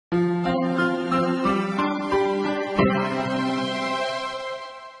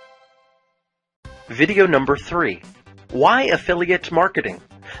Video number 3. Why affiliate marketing?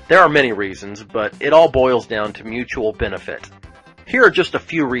 There are many reasons, but it all boils down to mutual benefit. Here are just a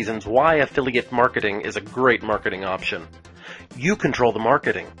few reasons why affiliate marketing is a great marketing option. You control the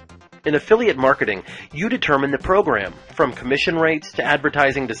marketing. In affiliate marketing, you determine the program, from commission rates to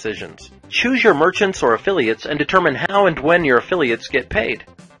advertising decisions. Choose your merchants or affiliates and determine how and when your affiliates get paid.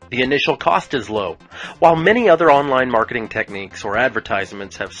 The initial cost is low. While many other online marketing techniques or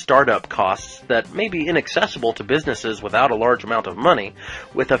advertisements have startup costs that may be inaccessible to businesses without a large amount of money,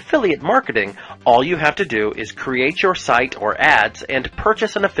 with affiliate marketing, all you have to do is create your site or ads and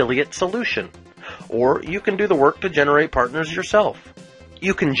purchase an affiliate solution. Or you can do the work to generate partners yourself.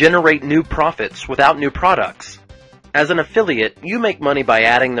 You can generate new profits without new products. As an affiliate, you make money by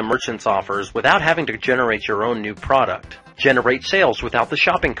adding the merchant's offers without having to generate your own new product. Generate sales without the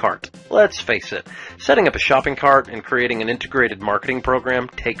shopping cart. Let's face it, setting up a shopping cart and creating an integrated marketing program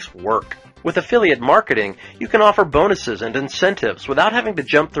takes work. With affiliate marketing, you can offer bonuses and incentives without having to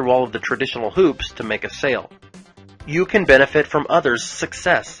jump through all of the traditional hoops to make a sale. You can benefit from others'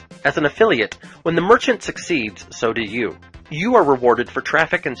 success. As an affiliate, when the merchant succeeds, so do you. You are rewarded for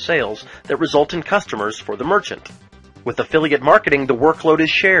traffic and sales that result in customers for the merchant. With affiliate marketing, the workload is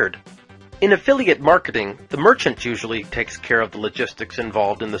shared. In affiliate marketing, the merchant usually takes care of the logistics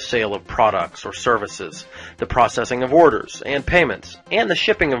involved in the sale of products or services, the processing of orders and payments, and the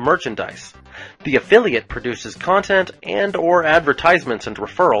shipping of merchandise. The affiliate produces content and/or advertisements and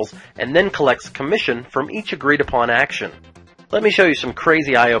referrals, and then collects commission from each agreed-upon action. Let me show you some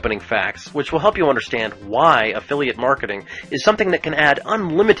crazy eye-opening facts, which will help you understand why affiliate marketing is something that can add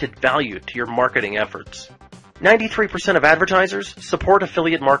unlimited value to your marketing efforts. 93% of advertisers support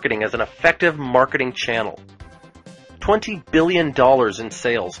affiliate marketing as an effective marketing channel. $20 billion in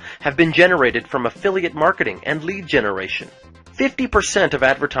sales have been generated from affiliate marketing and lead generation. 50% of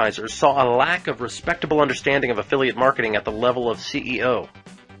advertisers saw a lack of respectable understanding of affiliate marketing at the level of CEO.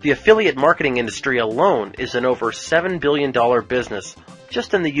 The affiliate marketing industry alone is an over $7 billion business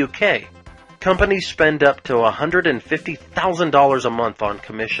just in the UK. Companies spend up to $150,000 a month on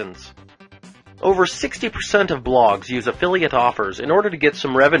commissions. Over 60% of blogs use affiliate offers in order to get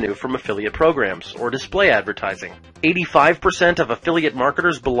some revenue from affiliate programs or display advertising. 85% of affiliate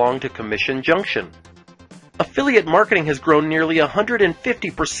marketers belong to Commission Junction. Affiliate marketing has grown nearly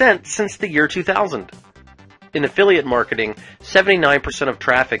 150% since the year 2000. In affiliate marketing, 79% of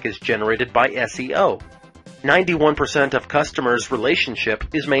traffic is generated by SEO. 91% of customers' relationship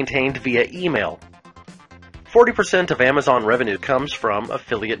is maintained via email. 40% of Amazon revenue comes from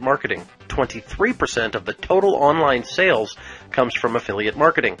affiliate marketing. 23% of the total online sales comes from affiliate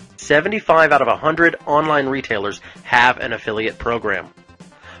marketing. 75 out of 100 online retailers have an affiliate program.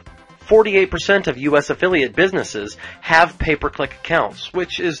 48% of U.S. affiliate businesses have pay-per-click accounts,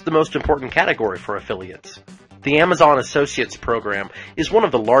 which is the most important category for affiliates. The Amazon Associates program is one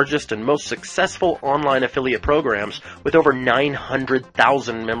of the largest and most successful online affiliate programs with over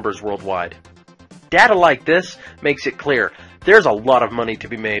 900,000 members worldwide. Data like this makes it clear there's a lot of money to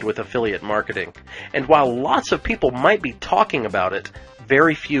be made with affiliate marketing. And while lots of people might be talking about it,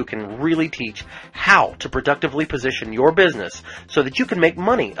 very few can really teach how to productively position your business so that you can make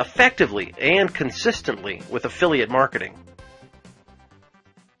money effectively and consistently with affiliate marketing.